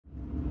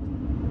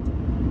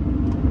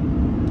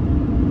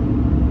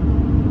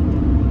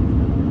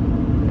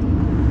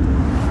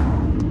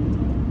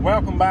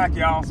back,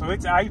 y'all. So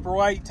it's April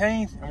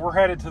 18th and we're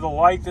headed to the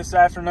lake this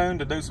afternoon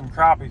to do some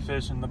crappie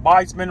fishing. The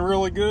bite's been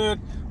really good.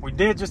 We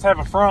did just have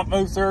a front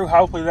move through.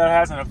 Hopefully that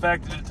hasn't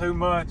affected it too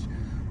much.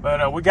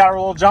 But we got our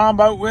little John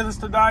boat with us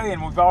today,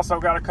 and we've also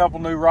got a couple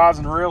new rods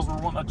and reels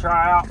we're wanting to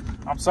try out.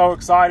 I'm so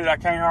excited I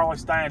can't hardly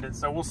stand it.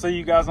 So we'll see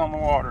you guys on the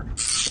water.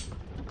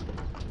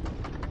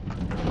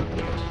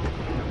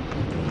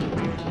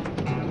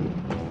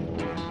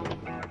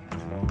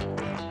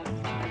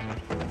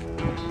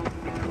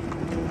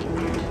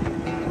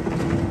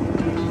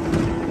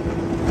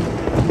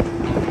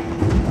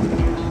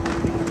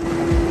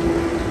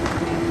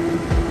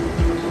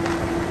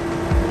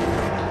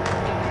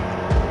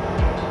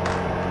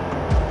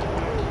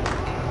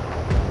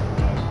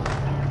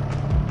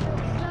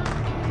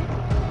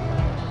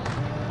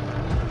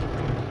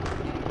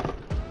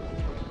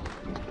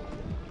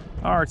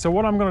 All right, so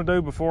what I'm gonna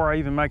do before I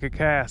even make a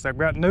cast, I've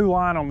got new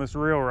line on this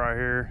reel right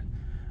here,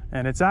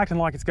 and it's acting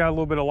like it's got a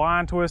little bit of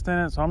line twist in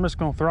it, so I'm just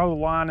gonna throw the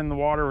line in the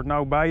water with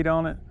no bait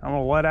on it. I'm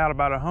gonna let out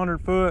about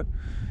 100 foot,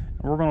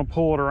 and we're gonna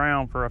pull it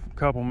around for a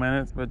couple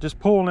minutes, but just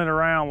pulling it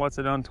around lets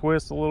it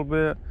untwist a little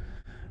bit,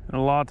 and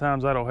a lot of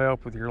times that'll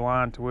help with your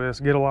line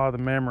twist, get a lot of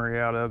the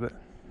memory out of it.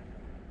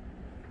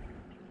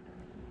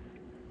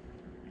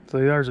 See,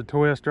 there's a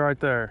twist right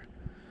there.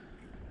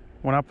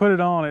 When I put it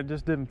on, it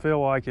just didn't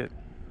feel like it.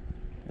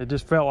 It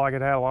just felt like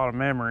it had a lot of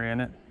memory in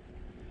it.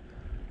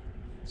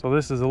 So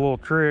this is a little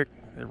trick.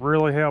 It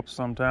really helps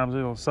sometimes.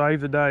 It'll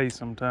save the day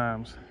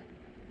sometimes.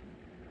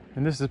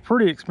 And this is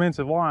pretty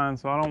expensive line,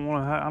 so I don't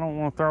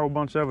want to throw a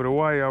bunch of it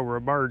away over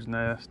a bird's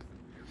nest.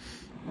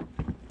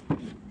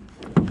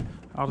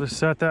 I'll just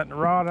set that in the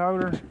rod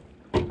holder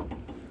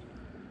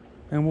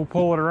and we'll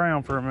pull it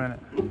around for a minute.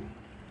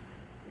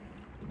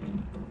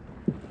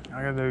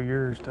 I gotta do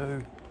yours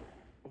too.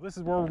 This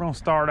is where we're going to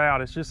start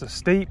out. It's just a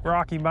steep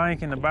rocky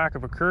bank in the back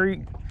of a creek.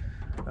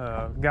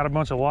 Got a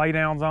bunch of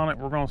laydowns on it.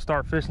 We're going to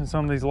start fishing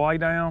some of these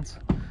laydowns.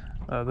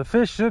 The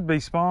fish should be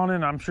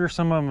spawning. I'm sure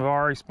some of them have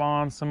already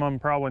spawned, some of them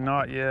probably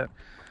not yet.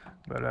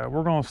 But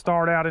we're going to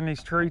start out in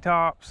these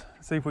treetops,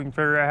 see if we can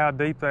figure out how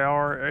deep they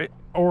are,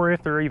 or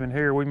if they're even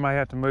here. We may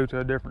have to move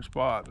to a different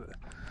spot. But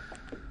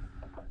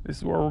this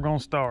is where we're going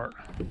to start.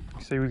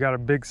 See, we got a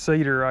big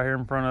cedar right here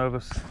in front of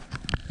us.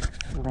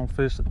 We're going to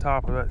fish the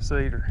top of that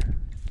cedar.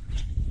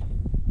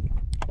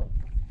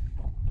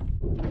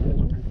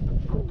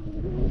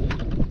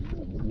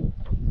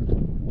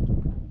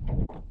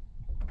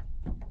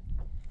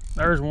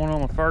 There's one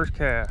on the first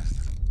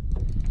cast.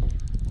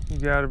 You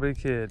gotta be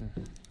kidding.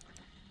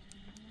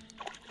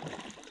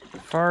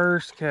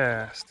 First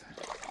cast.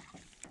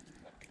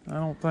 I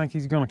don't think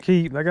he's gonna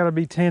keep. They gotta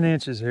be 10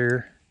 inches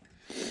here.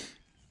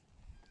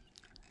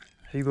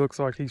 He looks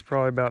like he's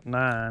probably about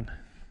 9,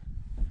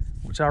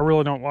 which I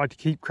really don't like to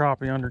keep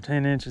crappie under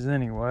 10 inches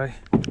anyway.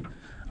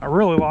 I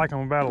really like them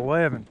about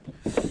 11.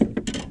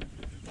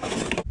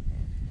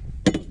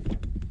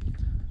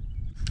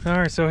 All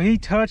right, so he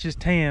touches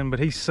 10, but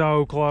he's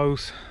so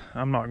close.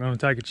 I'm not gonna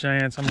take a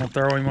chance. I'm gonna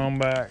throw him on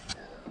back.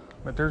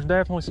 But there's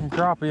definitely some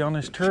crappie on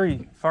this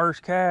tree.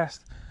 First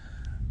cast,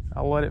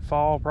 I let it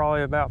fall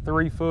probably about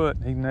 3 foot.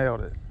 He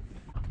nailed it.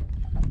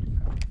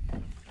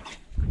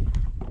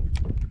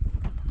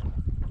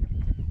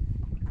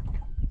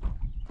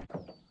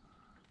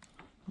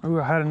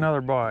 Ooh, I had another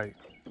bite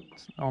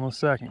on the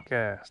second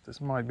cast. This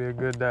might be a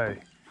good day.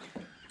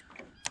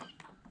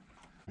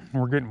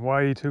 We're getting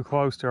way too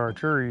close to our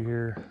tree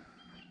here.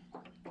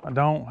 I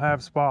don't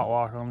have spot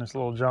lock on this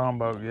little John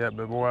boat yet,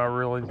 but boy, I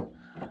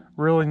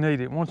really need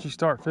it. Once you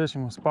start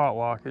fishing with spot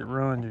lock, it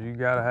runs you. You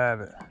gotta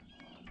have it.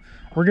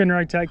 We're getting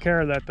ready to take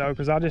care of that though,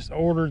 because I just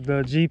ordered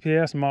the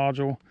GPS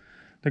module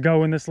to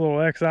go in this little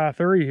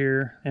XI3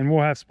 here, and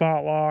we'll have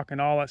spot lock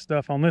and all that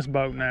stuff on this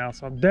boat now.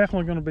 So I'm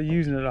definitely gonna be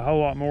using it a whole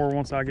lot more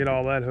once I get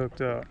all that hooked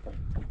up.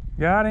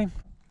 Got him?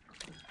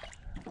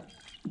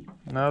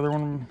 Another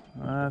one,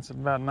 that's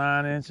about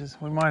 9 inches.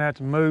 We might have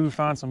to move,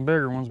 find some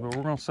bigger ones, but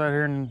we're gonna sit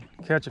here and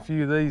catch a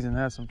few of these and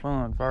have some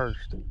fun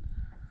first.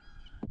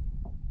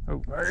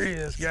 Oh, there he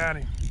is, got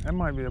him. That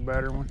might be a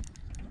better one.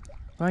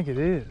 I think it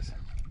is.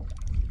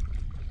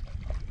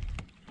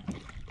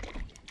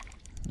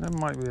 That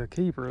might be a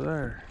keeper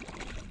there.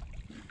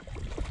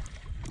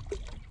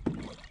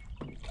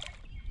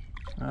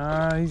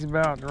 He's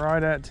about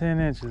right at 10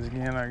 inches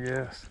again, I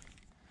guess.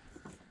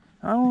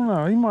 I don't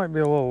know, he might be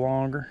a little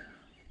longer.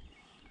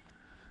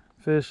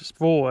 Fish is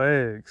full of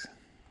eggs.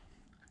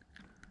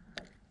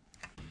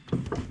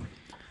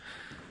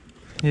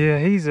 Yeah,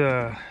 he's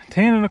 10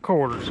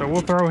 1/4, so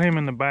we'll throw him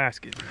in the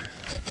basket.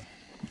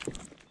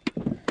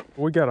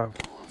 We got a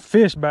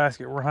fish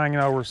basket we're hanging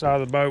over the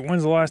side of the boat.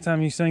 When's the last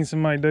time you seen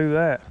somebody do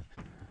that?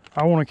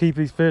 I want to keep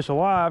these fish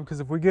alive, because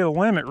if we get a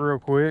limit real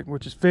quick,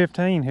 which is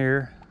 15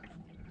 here,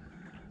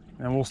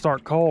 then we'll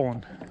start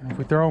culling. If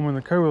we throw them in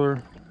the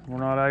cooler, we're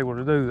not able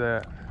to do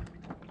that.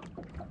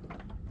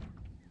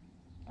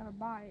 Got a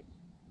bite.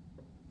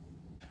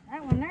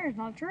 That one there is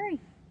not a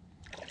tree.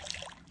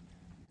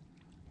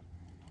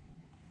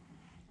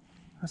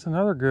 That's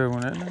another good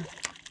one, isn't it?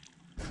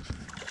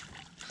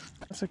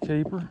 That's a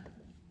keeper.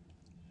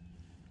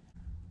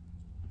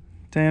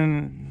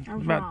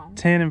 about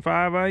 10 and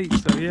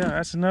 5/8. So yeah,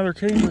 that's another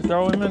keeper.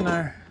 Throw him in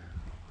there.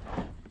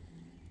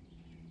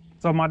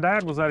 So my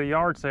dad was at a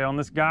yard sale and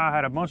this guy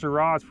had a bunch of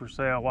rods for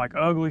sale, like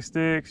ugly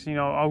sticks, you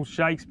know, old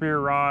Shakespeare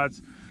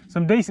rods,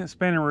 some decent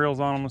spinning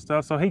reels on them and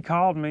stuff. So he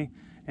called me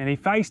and he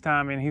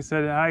FaceTimed me and he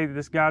said, hey,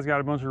 this guy's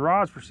got a bunch of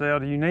rods for sale.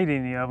 Do you need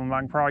any of them? I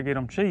can probably get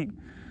them cheap.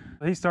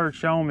 He started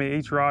showing me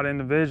each rod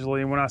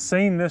individually, and when I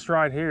seen this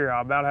right here,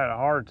 I about had a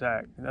heart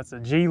attack. That's a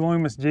G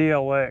Loomis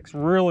GLX,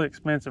 really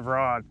expensive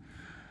rod.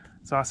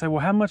 So I said, well,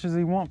 how much does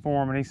he want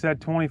for him? And he said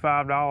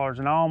 $25,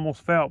 and I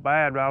almost felt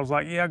bad, but I was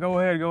like, yeah, go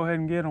ahead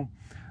and get them.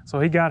 So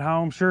he got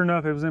home, sure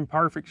enough, it was in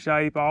perfect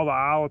shape. All the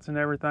eyelets and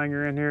everything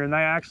are in here, and they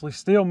actually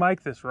still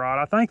make this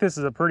rod. I think this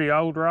is a pretty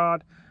old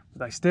rod,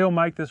 but they still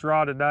make this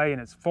rod today,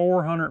 and it's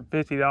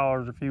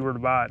 $450 if you were to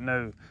buy it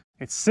new.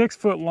 It's 6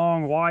 foot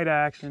long, light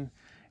action.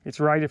 It's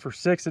rated for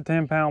 6 to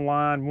 10 pound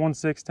line,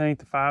 1/16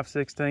 to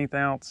 5/16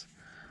 ounce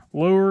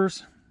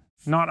lures.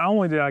 Not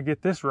only did I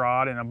get this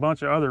rod and a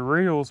bunch of other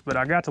reels, but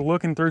I got to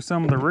looking through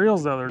some of the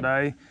reels the other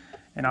day,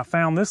 and I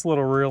found this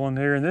little reel in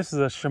here, and this is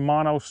a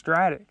Shimano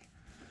Stratic.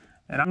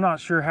 And I'm not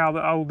sure how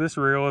old this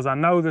reel is. I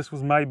know this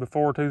was made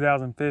before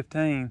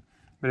 2015,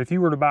 but if you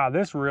were to buy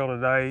this reel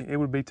today, it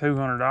would be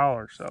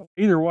 $200. So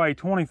either way,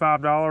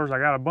 $25. I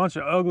got a bunch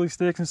of ugly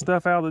sticks and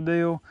stuff out of the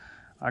deal.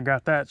 I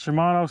got that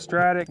Shimano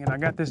Stratic, and I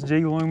got this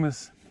G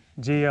Loomis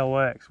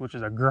GLX, which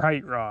is a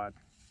great rod.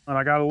 And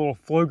I got a little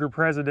Fluger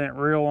President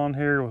reel on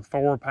here with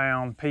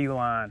 4-pound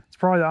P-line. It's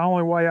probably the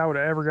only way I would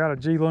have ever got a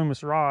G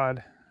Loomis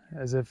rod,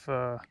 as if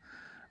I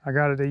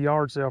got it at a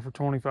yard sale for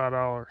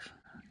 $25.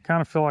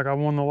 Kind of feel like I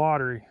won the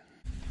lottery.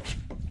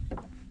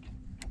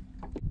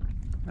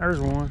 There's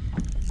one.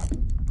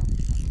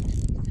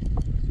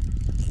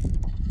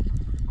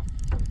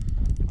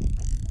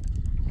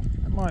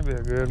 That might be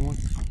a good one.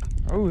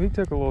 Oh, he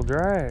took a little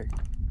drag.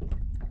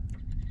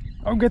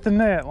 Oh, get the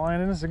net,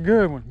 Landon. It's a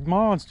good one.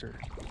 Monster.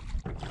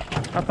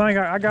 I think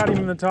I got him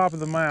in the top of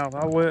the mouth.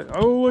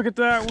 Oh, look at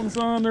that one,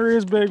 son. There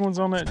is big ones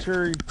on that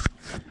tree.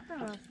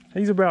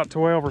 He's about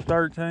 12 or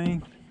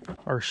 13.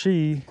 Or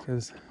she,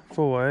 because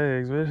full of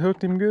eggs, but it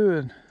hooked him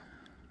good.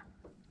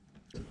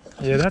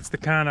 Yeah, that's the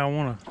kind I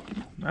want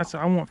to,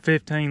 I want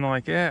 15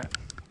 like that.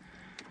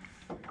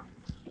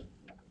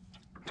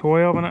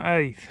 12 and an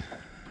 1/8.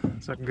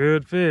 It's a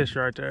good fish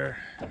right there.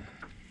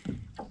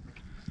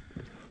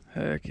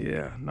 Heck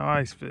yeah,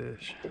 nice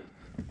fish.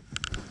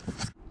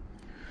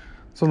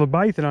 So the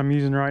bait that I'm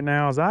using right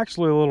now is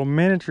actually a little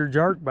miniature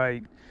jerk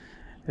bait.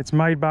 It's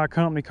made by a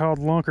company called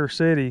Lunker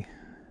City.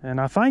 And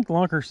I think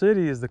Lunker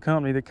City is the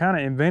company that kind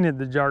of invented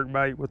the jerk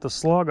bait with the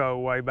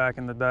Sluggo way back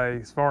in the day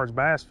as far as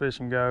bass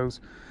fishing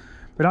goes.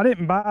 But I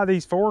didn't buy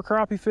these for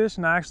crappie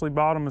fishing. I actually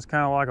bought them as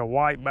kind of like a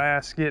white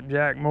bass,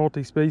 skipjack,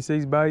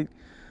 multi-species bait.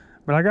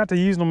 But I got to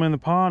use them in the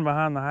pond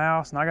behind the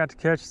house, and I got to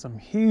catch some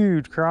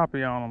huge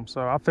crappie on them.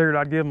 So I figured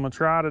I'd give them a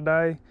try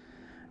today.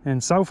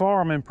 And so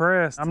far, I'm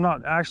impressed. I'm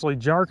not actually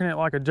jerking it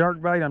like a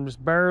jerk bait. I'm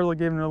just barely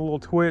giving it a little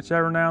twitch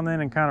every now and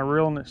then and kind of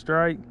reeling it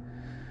straight.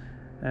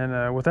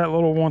 And with that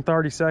little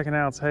 1/32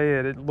 ounce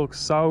head, it looks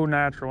so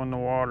natural in the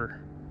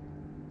water.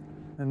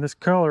 And this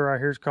color right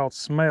here is called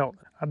smelt.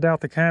 I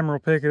doubt the camera will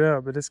pick it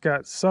up, but it's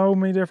got so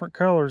many different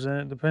colors in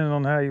it depending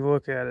on how you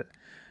look at it.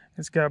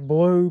 It's got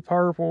blue,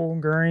 purple,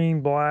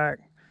 green, black,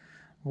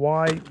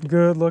 white,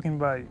 good looking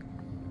bait.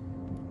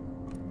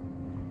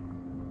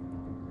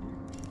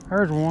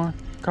 There's one.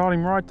 Caught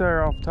him right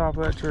there off the top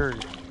of that tree.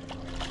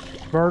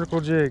 Vertical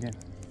jigging.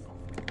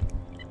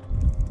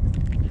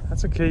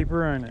 That's a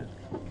keeper, ain't it?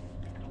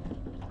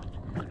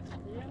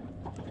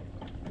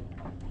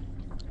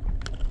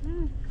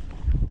 Yeah.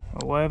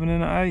 11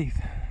 and an 1/8.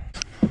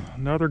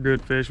 Another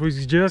good fish. We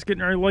was just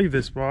getting ready to leave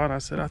this spot. I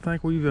said, I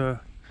think we've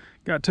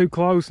got too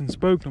close and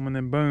spooked him, and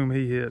then boom,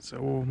 he hit. So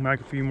we'll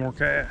make a few more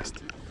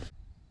casts.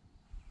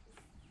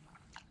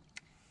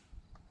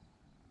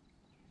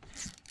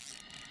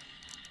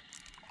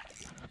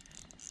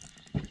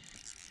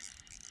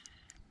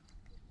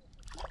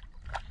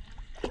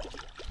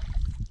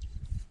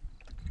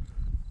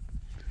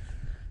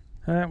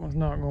 That one's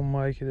not gonna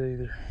make it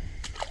either.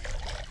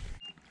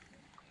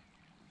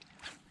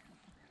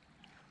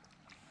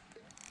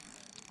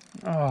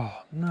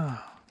 Oh, no.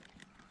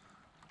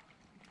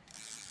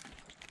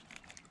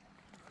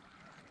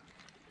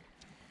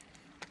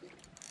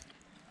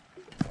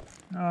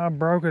 I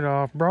broke it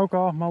off. Broke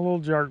off my little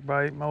jerk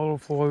bait, my little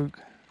fluke.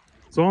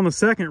 So on the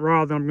second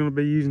rod that I'm going to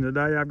be using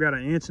today, I've got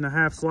an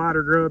 1.5 inch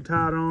slider grub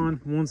tied on,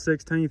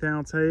 1/16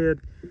 ounce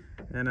head.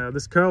 And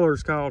this color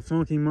is called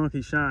Funky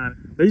Monkey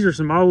Shine. These are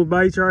some old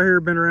baits right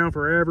here, been around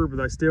forever, but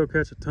they still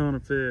catch a ton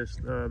of fish.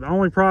 The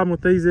only problem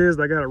with these is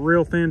they got a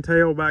real thin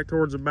tail back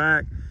towards the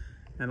back,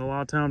 and a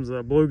lot of times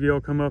the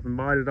bluegill come up and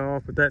bite it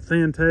off, but that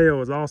thin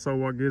tail is also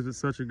what gives it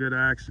such a good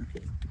action.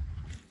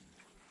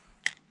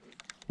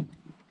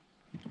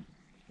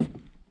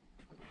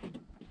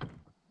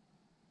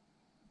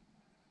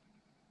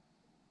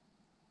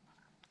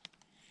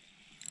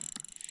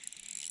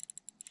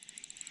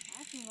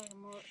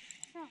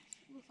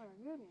 Looks like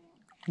a good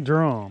one.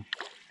 Drum.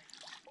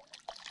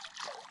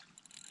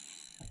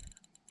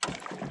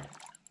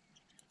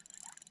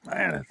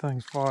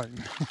 thing's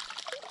fighting.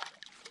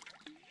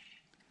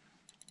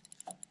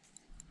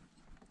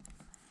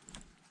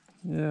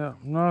 Yeah,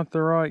 not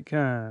the right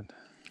kind.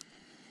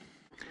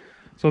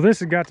 So this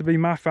has got to be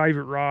my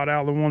favorite rod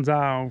out of the ones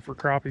I own for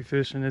crappie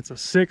fishing. It's a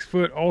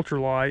 6-foot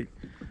ultralight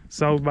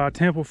sold by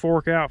Temple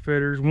Fork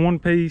Outfitters, one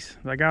piece.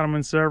 They got them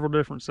in several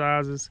different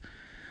sizes.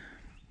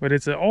 But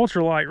it's an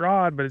ultralight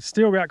rod, but it's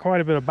still got quite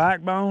a bit of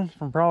backbone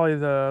from probably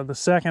the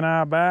second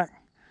eye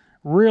back.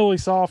 Really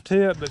soft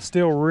tip, but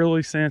still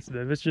really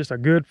sensitive. It's just a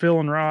good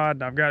feeling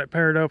rod. I've got it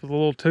paired up with a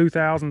little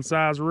 2000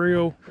 size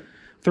reel,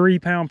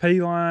 3-pound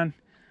P line.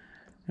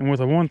 And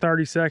with a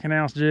 1/32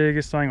 ounce jig,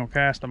 this thing will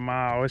cast a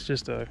mile. It's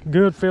just a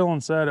good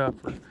feeling setup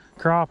for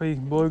crappie,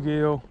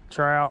 bluegill,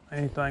 trout,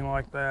 anything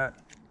like that.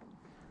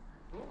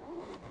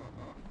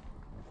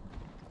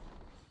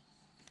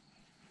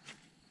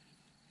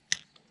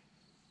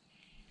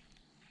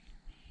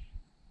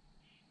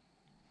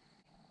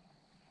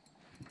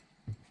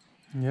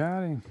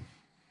 Got him.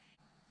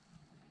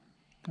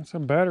 That's a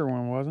better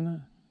one, wasn't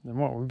it? Than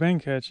what we've been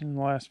catching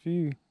the last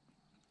few.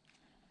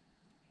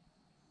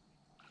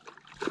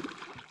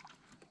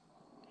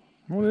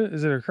 What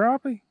is it, a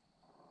crappie?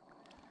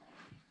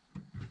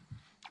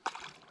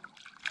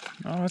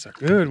 Oh, that's a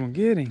good one.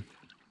 Get him.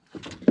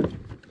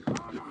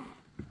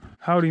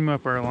 Hold him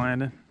up there,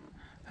 Landon.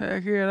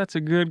 Heck yeah, that's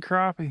a good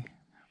crappie.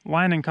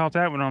 Landon caught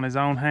that one on his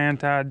own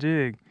hand-tied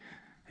jig.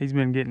 He's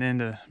been getting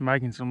into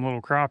making some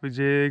little crappie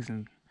jigs,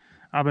 and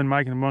I've been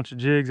making a bunch of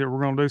jigs that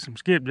we're going to do some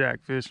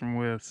skipjack fishing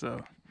with,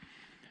 so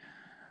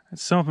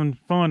it's something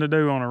fun to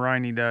do on a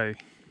rainy day.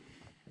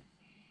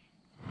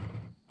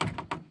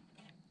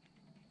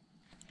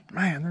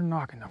 Man, they're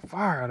knocking the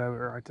fire out of it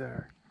right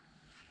there.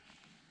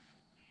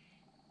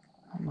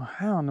 I don't know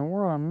how in the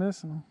world I'm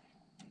missing them.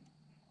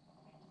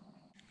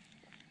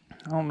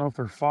 I don't know if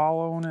they're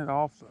following it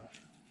off the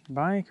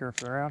bank or if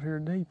they're out here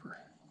deeper.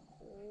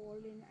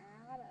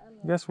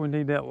 Guess we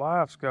need that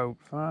live scope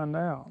to find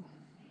out.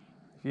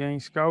 If you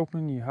ain't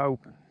scoping, you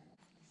hoping.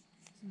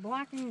 It's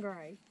black and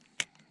gray.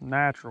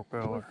 Natural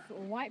color. With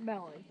a white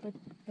belly, but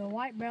the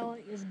white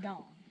belly is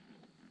gone.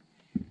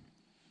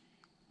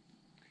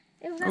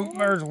 Oh,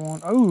 there's one.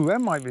 Oh,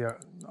 that might be a...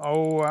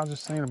 Oh, I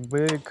just seen a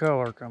big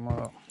color come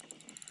up.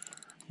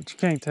 But you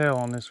can't tell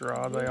on this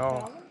rod. They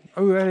all...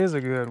 Oh, that is a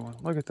good one.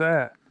 Look at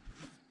that.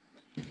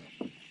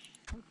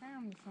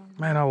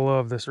 Man, I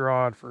love this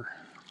rod for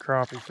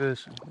crappie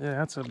fishing. Yeah,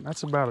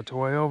 that's about a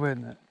 12,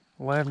 isn't it?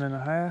 11 and a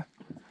half.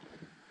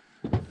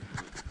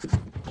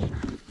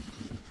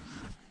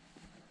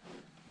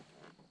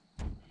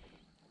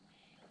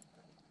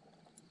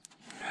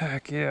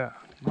 Heck yeah,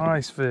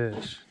 nice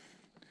fish.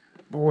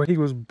 Boy, he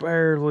was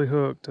barely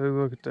hooked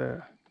too, look at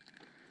that.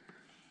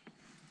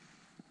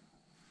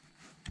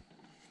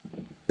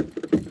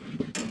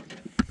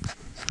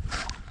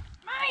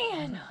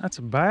 Man! That's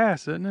a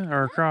bass, isn't it?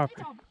 Or a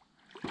crappie.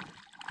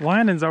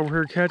 Landon's over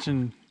here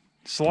catching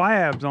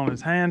slabs on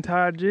his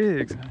hand-tied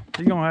jigs.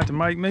 He's gonna have to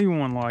make me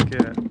one like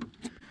that.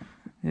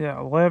 Yeah,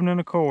 11 and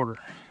a quarter.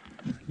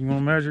 You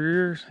wanna measure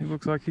yours? He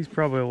looks like he's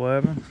probably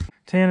 11.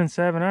 10 and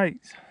 7/8.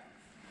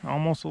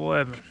 Almost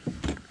 11.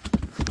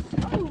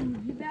 Oh,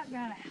 you about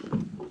got it.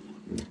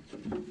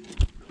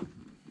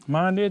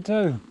 Mine did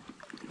too.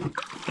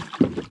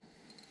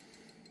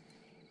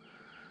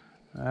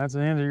 That's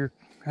the end of your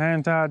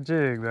hand-tied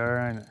jig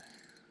there, ain't it?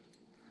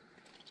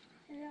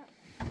 Yeah.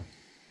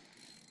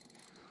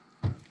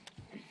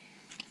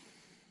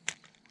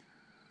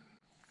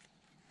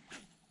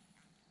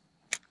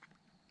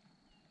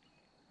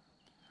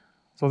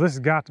 So this has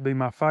got to be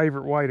my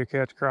favorite way to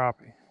catch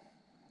crappie.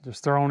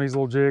 Just throwing these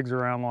little jigs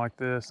around like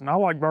this. And I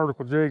like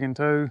vertical jigging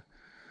too.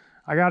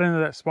 I got into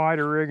that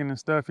spider rigging and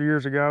stuff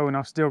years ago, and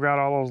I've still got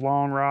all those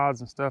long rods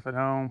and stuff at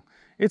home.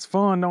 It's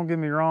fun, don't get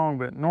me wrong,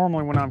 but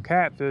normally when I'm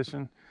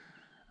catfishing,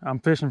 I'm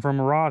fishing from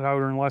a rod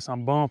holder unless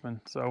I'm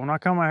bumping. So when I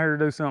come out here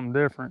to do something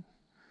different,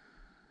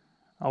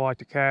 I like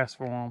to cast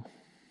for them.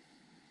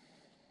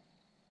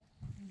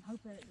 I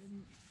hope that it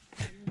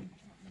didn't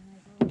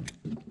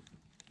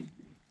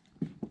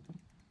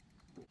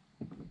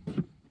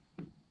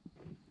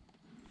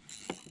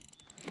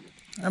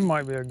That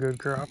might be a good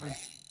crappie.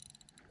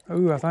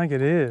 Ooh, I think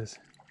it is.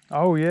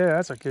 Oh yeah,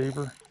 that's a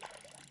keeper.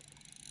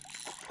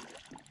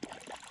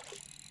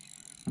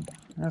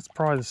 That's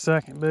probably the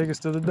second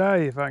biggest of the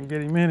day if I can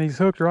get him in. He's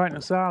hooked right in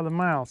the side of the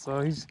mouth, so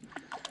he's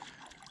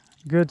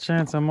good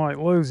chance I might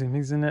lose him.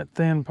 He's in that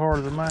thin part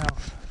of the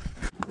mouth.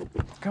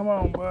 Come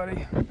on,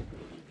 buddy.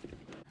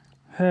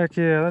 Heck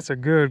yeah, that's a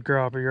good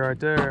crappie right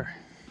there.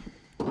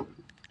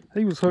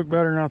 He was hooked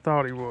better than I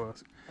thought he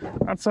was.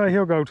 I'd say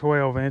he'll go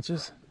 12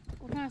 inches.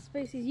 What kind of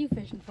species you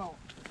fishing for?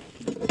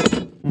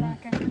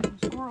 Back after some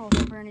squirrels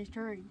up there in these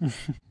trees.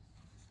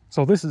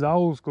 So this is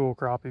old school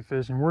crappie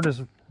fishing. We're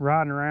just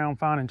riding around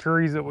finding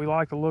trees that we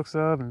like the looks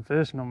of and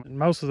fishing them. And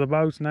most of the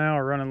boats now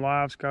are running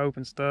live scope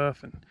and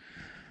stuff. And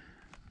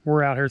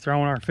we're out here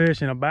throwing our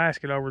fish in a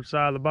basket over the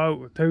side of the boat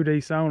with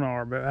 2D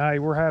sonar. But hey,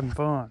 we're having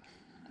fun.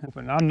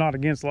 I'm not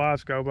against live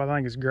scope. I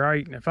think it's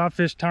great. And if I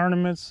fish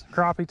tournaments,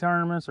 crappie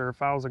tournaments, or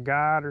if I was a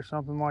guide or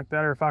something like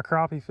that, or if I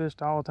crappie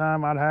fished all the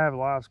time, I'd have a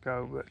live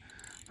scope. But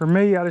for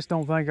me, I just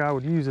don't think I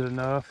would use it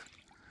enough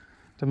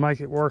to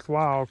make it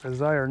worthwhile because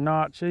they are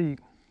not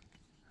cheap.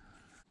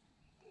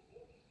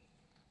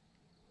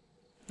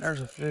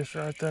 There's a fish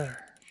right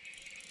there.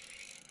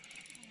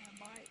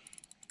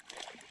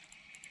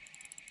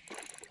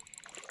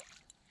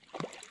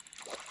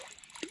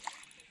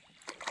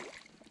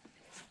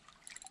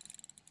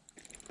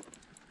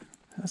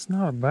 That's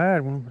not a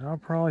bad one, but I'll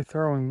probably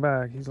throw him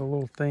back. He's a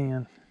little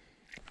thin.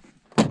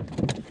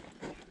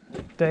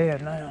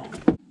 Dead now.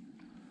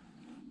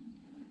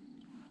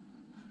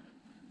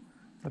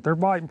 But they're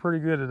biting pretty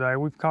good today.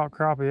 We've caught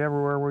crappie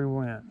everywhere we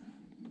went.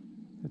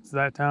 It's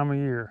that time of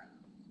year.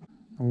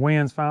 The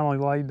wind's finally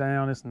laid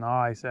down. It's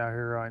nice out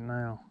here right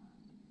now.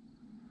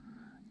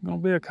 It's gonna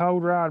be a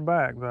cold ride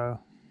back though.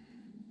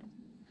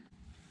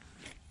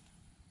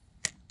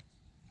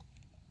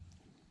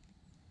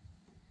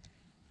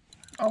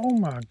 Oh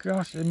my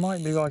gosh, it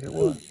might be like it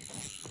was.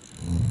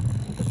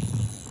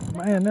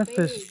 Man, that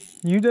fish,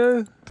 you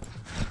do?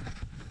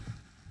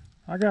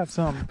 I got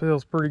something that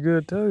feels pretty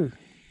good too.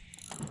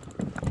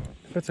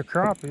 If it's a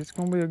crappie, it's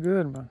gonna be a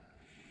good one.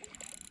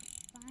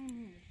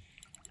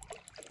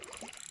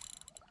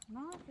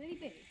 Not very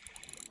big.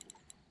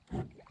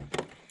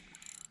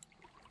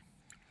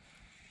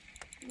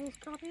 Those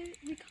crappie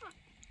we caught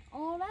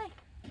all day.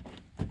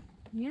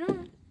 You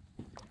know.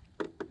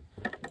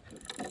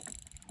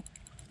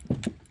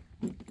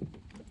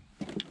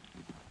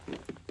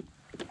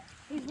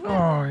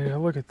 Oh yeah,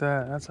 look at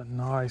that. That's a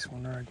nice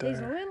one right there.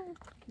 He's little,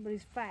 but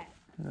he's fat.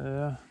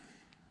 Yeah,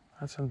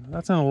 that's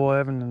an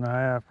 11 and a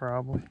half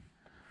probably.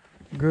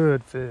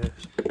 Good fish.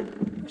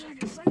 Wish I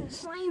could say the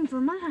same for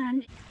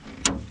mine.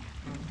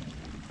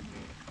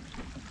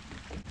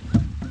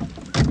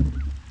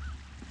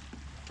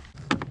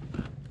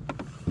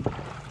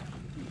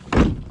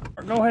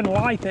 Go ahead and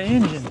light the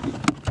engine.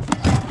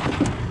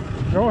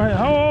 Go ahead.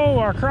 Oh,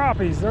 our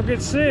crappies, they'll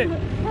get sick.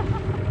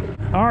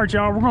 All right,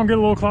 y'all, we're gonna get a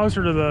little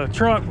closer to the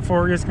truck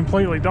before it gets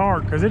completely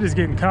dark because it is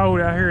getting cold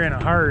out here in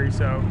a hurry.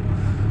 So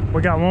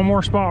we got one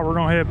more spot we're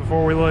gonna hit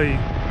before we leave. Yeah,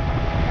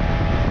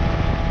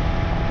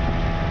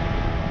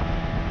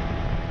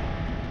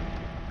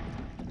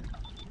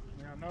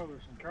 I know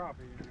there's some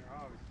crappie in here,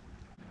 obviously.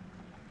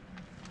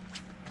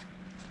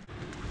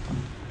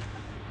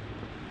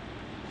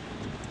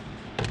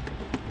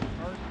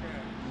 First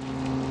cast.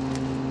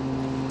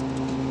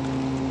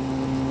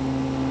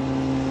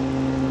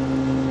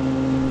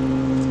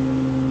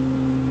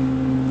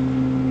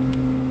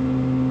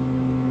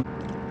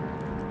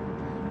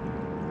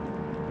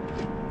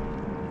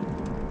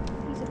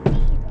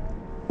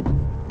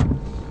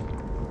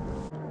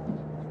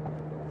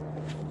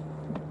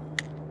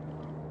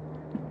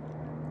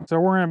 So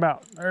we're in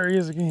about, there he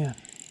is again.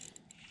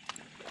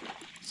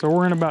 So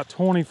we're in about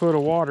 20 foot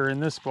of water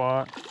in this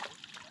spot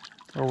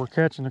where we're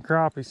catching the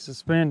crappie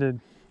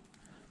suspended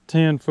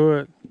 10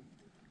 foot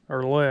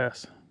or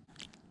less.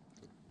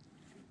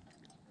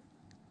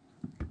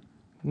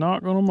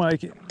 Not gonna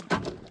make it.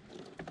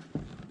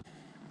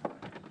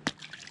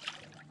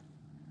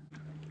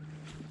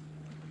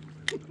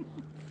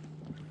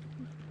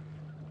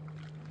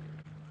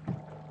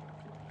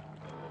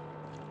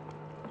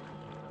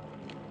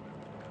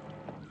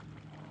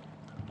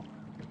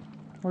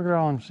 Look at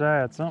all them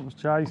shads. Something's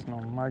chasing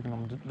them, making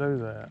them do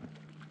that.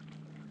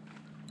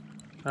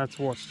 That's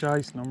what's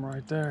chasing them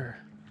right there.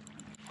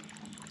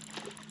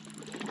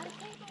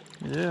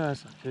 Yeah,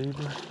 that's a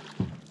keeper.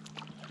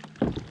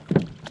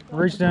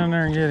 Reach down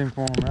there and get him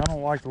for me. I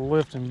don't like the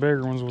lifting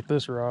bigger ones with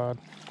this rod.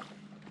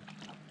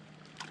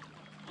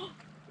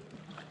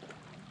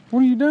 What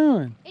are you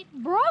doing? It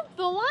broke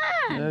the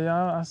line.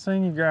 Yeah, I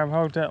seen you grab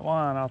hold that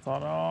line. I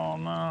thought, oh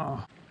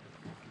no.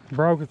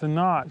 Broke at the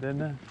knot,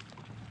 didn't it?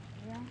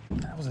 Yeah.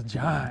 That was a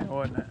giant,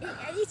 wasn't it?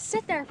 It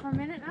sat there for a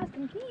minute and I was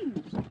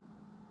confused.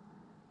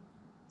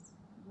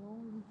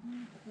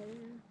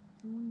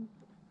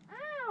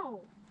 Ow!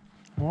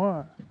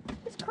 What?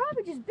 This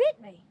crappie just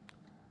bit me.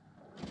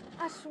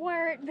 I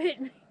swear it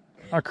bit me.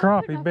 A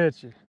crappie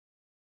bit you.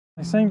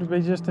 They seem to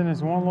be just in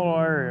this one little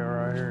area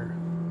right here.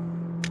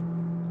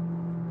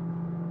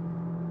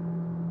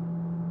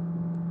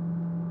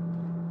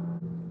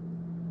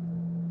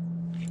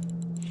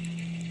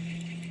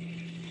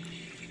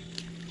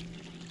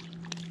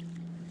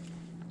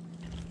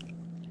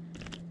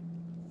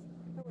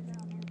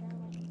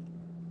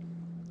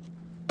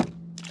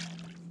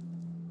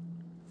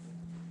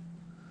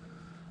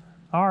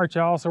 All right,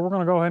 y'all, so we're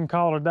gonna go ahead and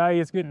call it a day.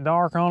 It's getting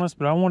dark on us,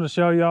 but I wanted to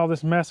show you all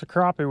this mess of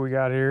crappie we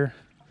got here.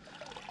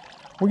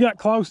 We got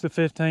close to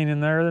 15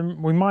 in there.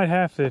 We might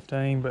have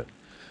 15, but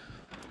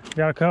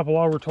got a couple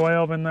over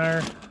 12 in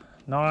there.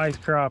 Nice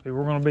crappie.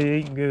 We're gonna be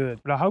eating good.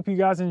 But I hope you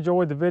guys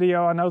enjoyed the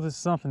video. I know this is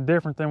something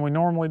different than we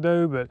normally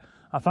do, but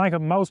I think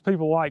most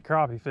people like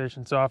crappie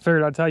fishing, so I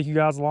figured I'd take you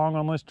guys along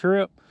on this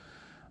trip.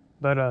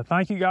 But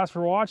thank you guys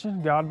for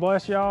watching. God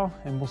bless y'all,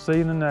 and we'll see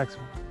you in the next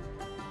one.